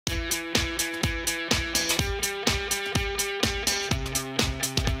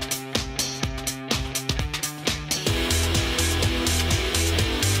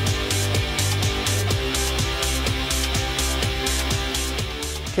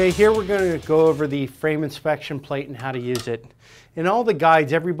Okay, here we're going to go over the frame inspection plate and how to use it. In all the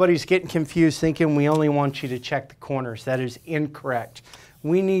guides, everybody's getting confused thinking we only want you to check the corners. That is incorrect.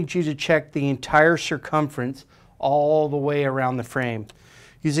 We need you to check the entire circumference all the way around the frame.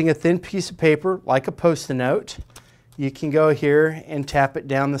 Using a thin piece of paper, like a Post-it note, you can go here and tap it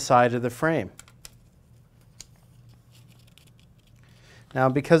down the side of the frame. Now,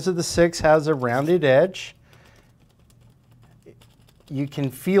 because of the 6 has a rounded edge, you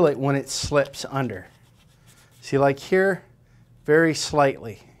can feel it when it slips under. See, like here, very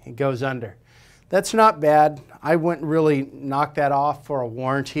slightly, it goes under. That's not bad. I wouldn't really knock that off for a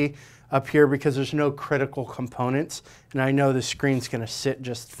warranty up here because there's no critical components, and I know the screen's going to sit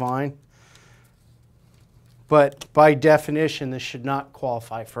just fine. But by definition, this should not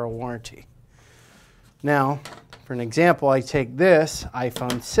qualify for a warranty. Now, for an example, I take this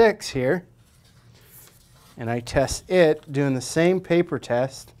iPhone 6 here, and I test it doing the same paper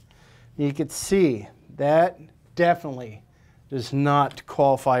test. You can see that definitely does not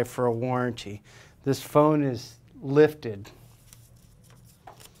qualify for a warranty. This phone is lifted.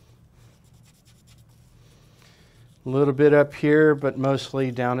 A little bit up here, but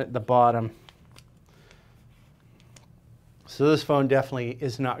mostly down at the bottom. So this phone definitely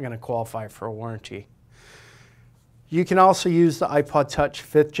is not going to qualify for a warranty. You can also use the iPod Touch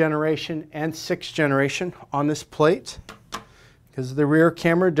 5th generation and 6th generation on this plate because the rear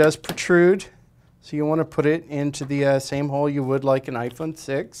camera does protrude. So you want to put it into the same hole you would like an iPhone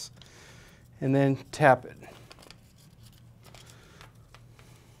 6 and then tap it.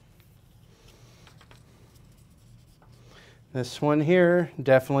 This one here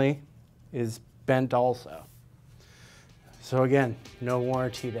definitely is bent also. So again, no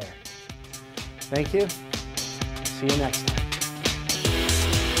warranty there. Thank you. See you next time.